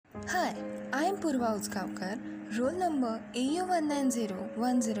Hi, I am Purva Uskavkar, roll number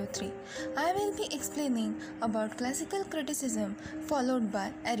AU190103. I will be explaining about classical criticism followed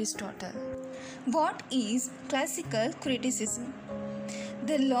by Aristotle. What is classical criticism?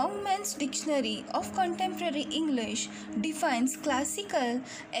 The Longman's Dictionary of Contemporary English defines classical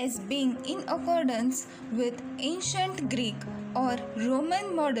as being in accordance with ancient Greek or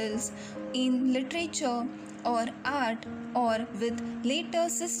Roman models in literature or art, or with later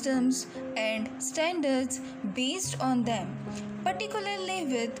systems and standards based on them, particularly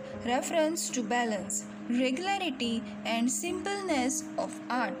with reference to balance, regularity, and simpleness of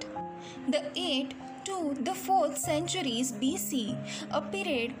art. The 8th to the 4th centuries BC, a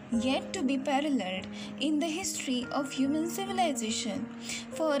period yet to be paralleled in the history of human civilization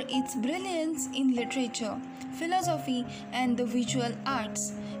for its brilliance in literature, philosophy, and the visual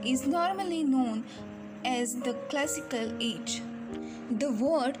arts, is normally known as the Classical Age. The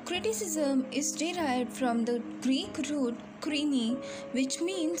word criticism is derived from the Greek root krini, which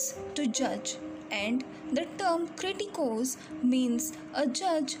means to judge, and the term kritikos means a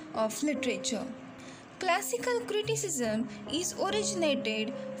judge of literature. Classical criticism is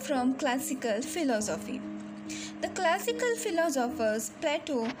originated from classical philosophy. The classical philosophers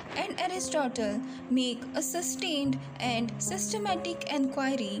Plato and Aristotle make a sustained and systematic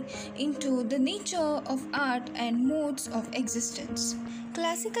enquiry into the nature of art and modes of existence.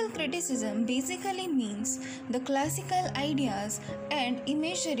 Classical criticism basically means the classical ideas and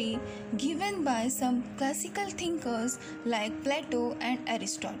imagery given by some classical thinkers like Plato and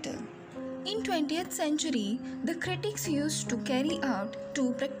Aristotle. In 20th century, the critics used to carry out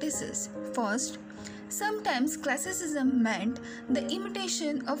two practices. First, sometimes classicism meant the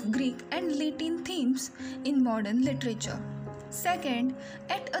imitation of Greek and Latin themes in modern literature. Second,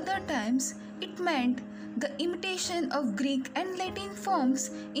 at other times, it meant the imitation of Greek and Latin forms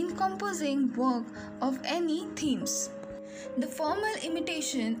in composing work of any themes. The formal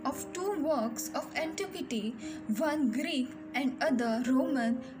imitation of two works of antiquity, one Greek and other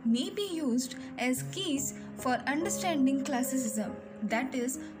Roman, may be used as keys for understanding classicism, that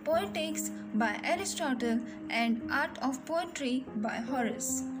is, Poetics by Aristotle and Art of Poetry by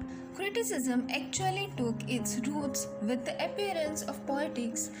Horace. Criticism actually took its roots with the appearance of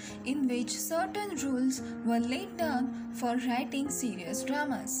Poetics, in which certain rules were laid down for writing serious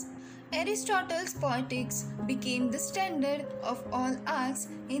dramas. Aristotle's Poetics became the standard of all arts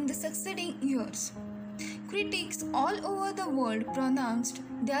in the succeeding years. Critics all over the world pronounced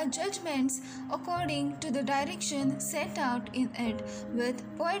their judgments according to the direction set out in it. With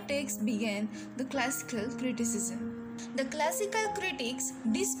Poetics began the classical criticism. The classical critics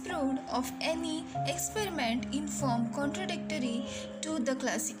disapproved of any experiment in form contradictory to the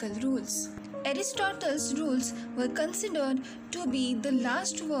classical rules. Aristotle's rules were considered to be the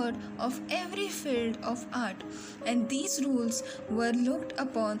last word of every field of art, and these rules were looked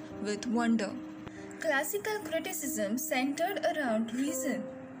upon with wonder. Classical criticism centered around reason.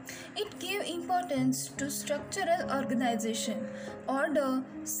 It gave importance to structural organization, order,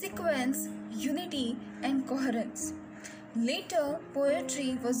 sequence, unity, and coherence. Later,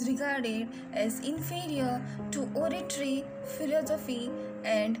 poetry was regarded as inferior to oratory, philosophy,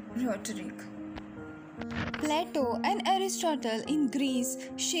 and rhetoric. Plato and Aristotle in Greece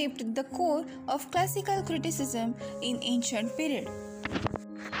shaped the core of classical criticism in ancient period.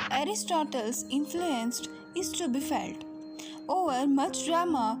 Aristotle's influence is to be felt over much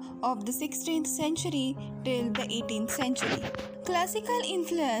drama of the 16th century till the 18th century. Classical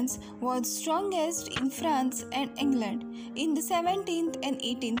influence was strongest in France and England in the 17th and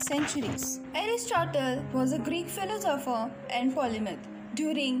 18th centuries. Aristotle was a Greek philosopher and polymath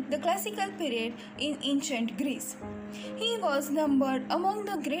during the classical period in ancient Greece. He was numbered among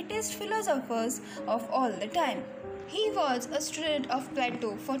the greatest philosophers of all the time. He was a student of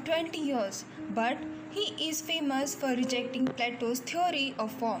Plato for 20 years, but he is famous for rejecting Plato's theory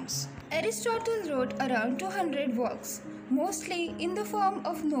of forms. Aristotle wrote around 200 works, mostly in the form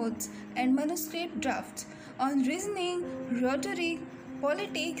of notes and manuscript drafts, on reasoning, rhetoric,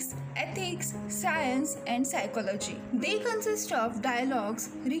 politics, ethics, science, and psychology. They consist of dialogues,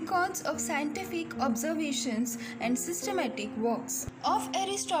 recounts of scientific observations, and systematic works. Of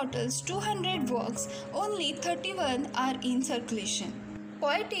Aristotle's 200 works, only 31 are in circulation.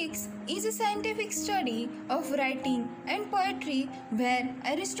 Poetics is a scientific study of writing and poetry where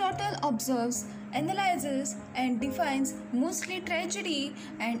Aristotle observes, analyzes, and defines mostly tragedy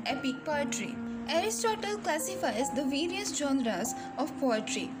and epic poetry. Aristotle classifies the various genres of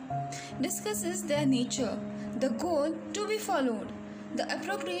poetry, discusses their nature, the goal to be followed, the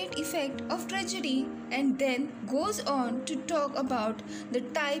appropriate effect of tragedy, and then goes on to talk about the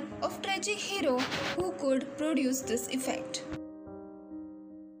type of tragic hero who could produce this effect.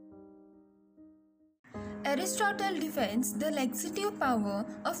 Aristotle defends the laxative power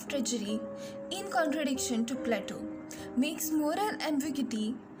of tragedy in contradiction to Plato, makes moral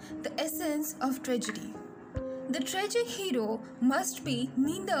ambiguity the essence of tragedy. The tragic hero must be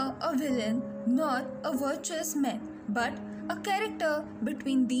neither a villain nor a virtuous man, but a character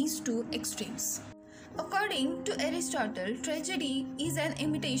between these two extremes. According to Aristotle, tragedy is an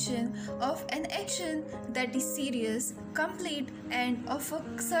imitation of an action that is serious, complete, and of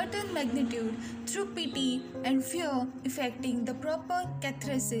a certain magnitude through pity and fear, effecting the proper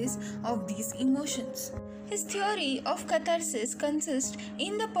catharsis of these emotions. His theory of catharsis consists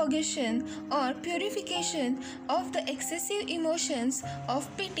in the purgation or purification of the excessive emotions of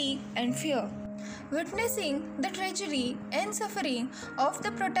pity and fear. Witnessing the tragedy and suffering of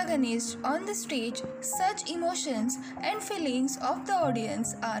the protagonist on the stage, such emotions and feelings of the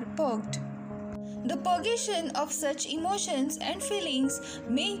audience are purged. The purgation of such emotions and feelings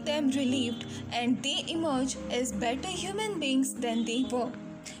make them relieved, and they emerge as better human beings than they were.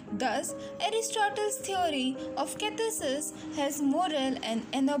 Thus, Aristotle's theory of catharsis has moral and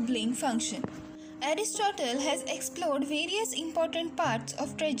ennobling function. Aristotle has explored various important parts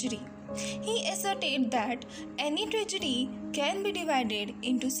of tragedy. He asserted that any tragedy can be divided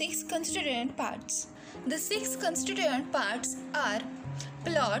into 6 constituent parts. The 6 constituent parts are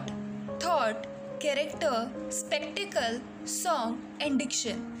plot, thought, character, spectacle, song, and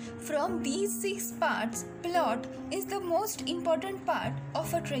diction. From these 6 parts, plot is the most important part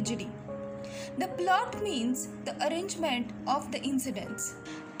of a tragedy. The plot means the arrangement of the incidents.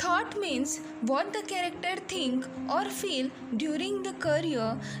 Thought means what the character think or feel during the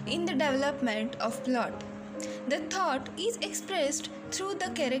career in the development of plot. The thought is expressed through the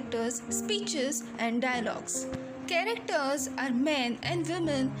characters' speeches and dialogues. Characters are men and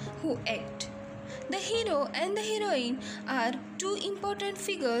women who act. The hero and the heroine are 2 important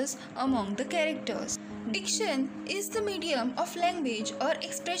figures among the characters. Diction is the medium of language or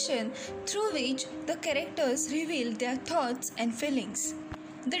expression through which the characters reveal their thoughts and feelings.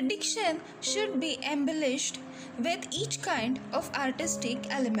 The diction should be embellished with each kind of artistic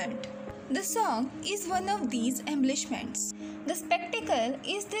element. The song is one of these embellishments. The spectacle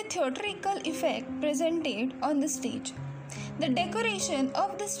is the theatrical effect presented on the stage. The decoration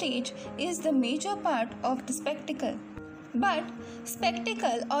of the stage is the major part of the spectacle. But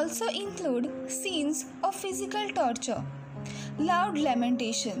spectacle also include scenes of physical torture, loud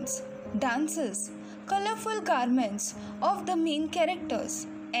lamentations, dances, colorful garments of the main characters,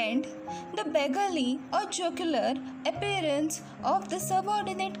 and the beggarly or jocular appearance of the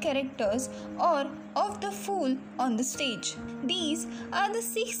subordinate characters or of the fool on the stage. These are the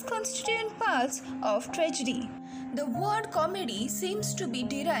 6 constituent parts of tragedy. The word comedy seems to be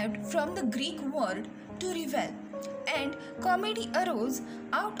derived from the Greek word to revel, and comedy arose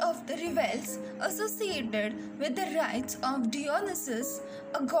out of the revels associated with the rites of Dionysus,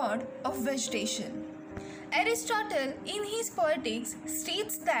 a god of vegetation. Aristotle, in his Poetics,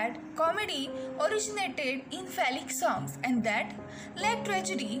 states that comedy originated in phallic songs and that, like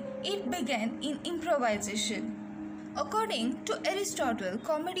tragedy, it began in improvisation. According to Aristotle,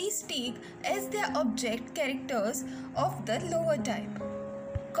 comedies take as their object characters of the lower type.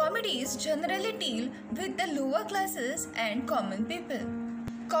 Comedies generally deal with the lower classes and common people.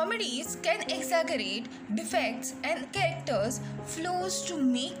 Comedies can exaggerate defects and characters' flaws to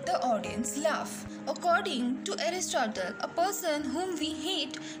make the audience laugh. According to Aristotle, a person whom we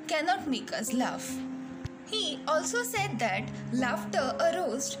hate cannot make us laugh. He also said that laughter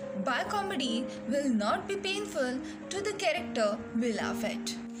aroused by comedy will not be painful to the character we laugh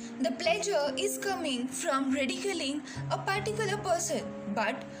at. The pleasure is coming from ridiculing a particular person,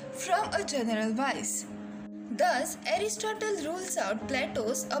 but from a general vice. Thus, Aristotle rules out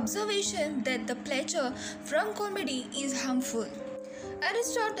Plato's observation that the pleasure from comedy is harmful.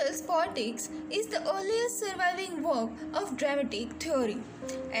 Aristotle's Poetics is the earliest surviving work of dramatic theory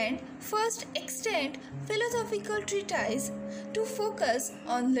and first extant philosophical treatise to focus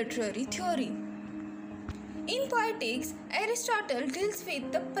on literary theory. In Poetics, Aristotle deals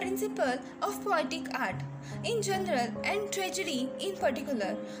with the principle of poetic art in general and tragedy in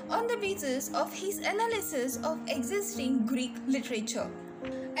particular on the basis of his analysis of existing Greek literature.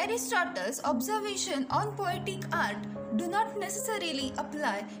 Aristotle's observation on poetic art do not necessarily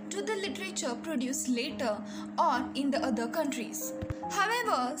apply to the literature produced later or in the other countries.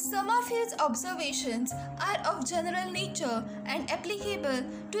 However, some of his observations are of general nature and applicable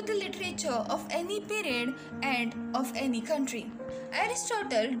to the literature of any period and of any country.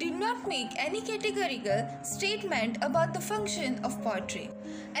 Aristotle did not make any categorical statement about the function of poetry.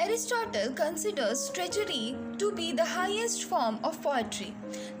 Aristotle considers tragedy to be the highest form of poetry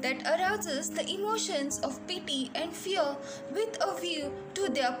that arouses the emotions of pity and fear with a view to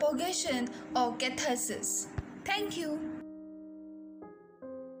their purgation or catharsis. Thank you.